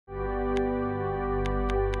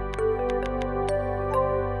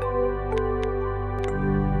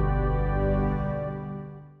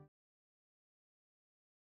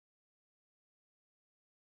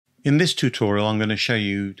In this tutorial, I'm going to show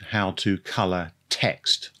you how to color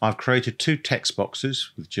text. I've created two text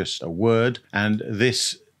boxes with just a word, and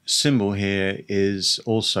this symbol here is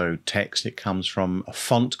also text. It comes from a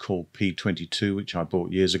font called P22, which I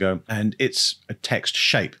bought years ago, and it's a text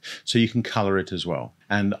shape, so you can color it as well.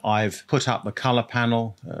 And I've put up the color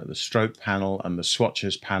panel, the stroke panel, and the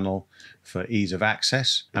swatches panel for ease of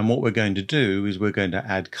access. And what we're going to do is we're going to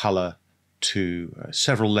add color to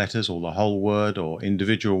several letters or the whole word or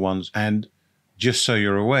individual ones. And just so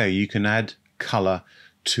you're aware, you can add color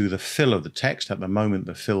to the fill of the text. At the moment,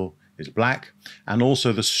 the fill is black, and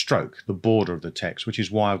also the stroke, the border of the text, which is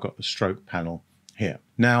why I've got the stroke panel here.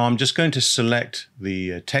 Now I'm just going to select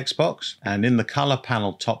the text box, and in the color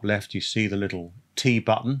panel top left, you see the little T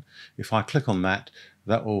button. If I click on that,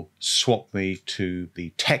 that will swap me to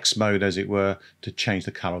the text mode, as it were, to change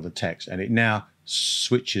the color of the text. And it now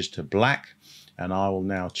switches to black, and I will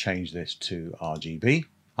now change this to RGB.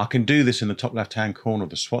 I can do this in the top left hand corner of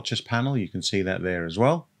the swatches panel. You can see that there as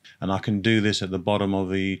well. And I can do this at the bottom of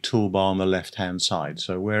the toolbar on the left hand side,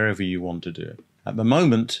 so wherever you want to do it. At the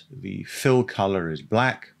moment, the fill color is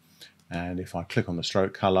black, and if I click on the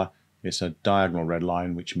stroke color, it's a diagonal red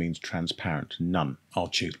line, which means transparent, none. I'll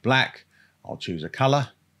choose black, I'll choose a color,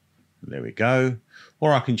 there we go.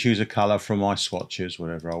 Or I can choose a color from my swatches,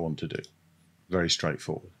 whatever I want to do. Very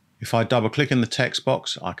straightforward. If I double click in the text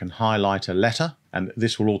box, I can highlight a letter, and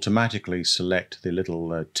this will automatically select the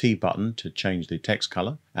little T button to change the text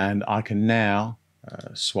color. And I can now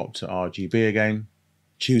swap to RGB again,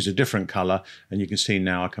 choose a different color, and you can see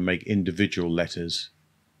now I can make individual letters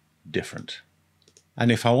different.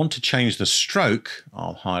 And if I want to change the stroke,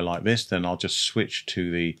 I'll highlight this, then I'll just switch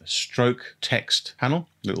to the stroke text panel,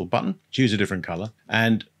 little button, choose a different color,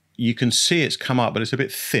 and you can see it's come up, but it's a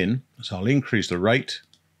bit thin. So I'll increase the weight,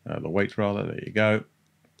 there you go,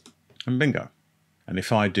 and bingo. And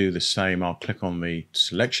if I do the same, I'll click on the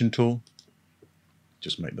selection tool,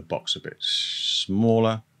 just make the box a bit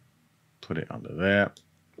smaller, put it under there.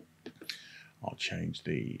 I'll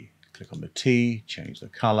click on the T, change the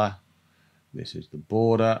color. This is the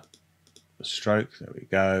border, the stroke, there we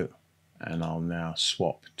go. And I'll now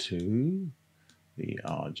swap to the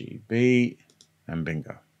RGB, and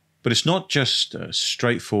bingo. But it's not just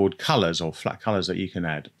straightforward colors or flat colors that you can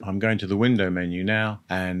add. I'm going to the window menu now,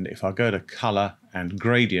 and if I go to color and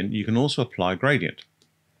gradient, you can also apply gradient.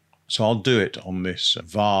 So I'll do it on this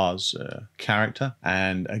vase character.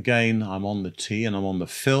 And again, I'm on the T and I'm on the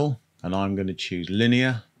fill, and I'm going to choose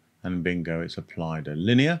linear, and bingo, it's applied a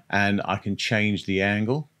linear. And I can change the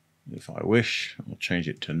angle if I wish. I'll change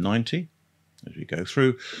it to 90 as we go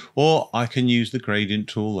through, or I can use the gradient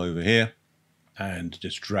tool over here and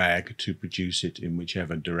just drag to produce it in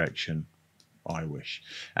whichever direction I wish.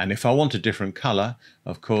 And if I want a different color,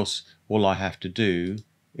 of course, all I have to do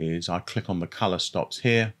is I click on the color stops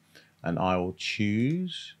here, and I will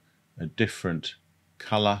choose a different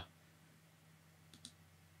color,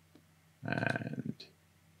 and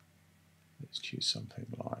let's choose something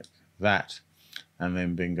like that, and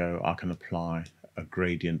then bingo, I can apply a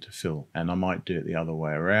gradient to fill. And I might do it the other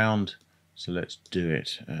way around. So let's do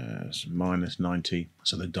it as minus 90,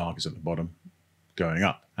 so the dark is at the bottom, going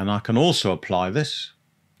up. And I can also apply this,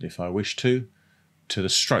 if I wish to the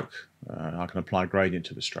stroke. I can apply gradient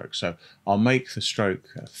to the stroke. So I'll make the stroke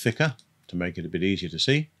thicker to make it a bit easier to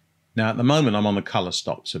see. Now at the moment I'm on the color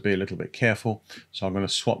stop, so be a little bit careful. So I'm going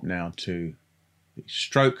to swap now to the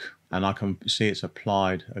stroke, and I can see it's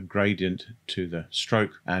applied a gradient to the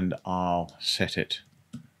stroke, and I'll set it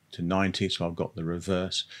to 90, so I've got the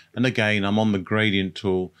reverse. And again, I'm on the gradient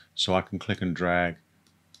tool, so I can click and drag,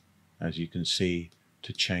 as you can see,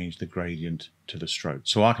 to change the gradient to the stroke.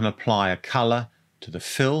 So I can apply a color to the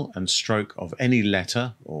fill and stroke of any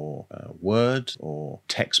letter or word or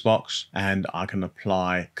text box, and I can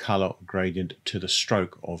apply color or gradient to the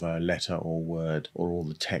stroke of a letter or word or all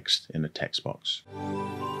the text in the text box.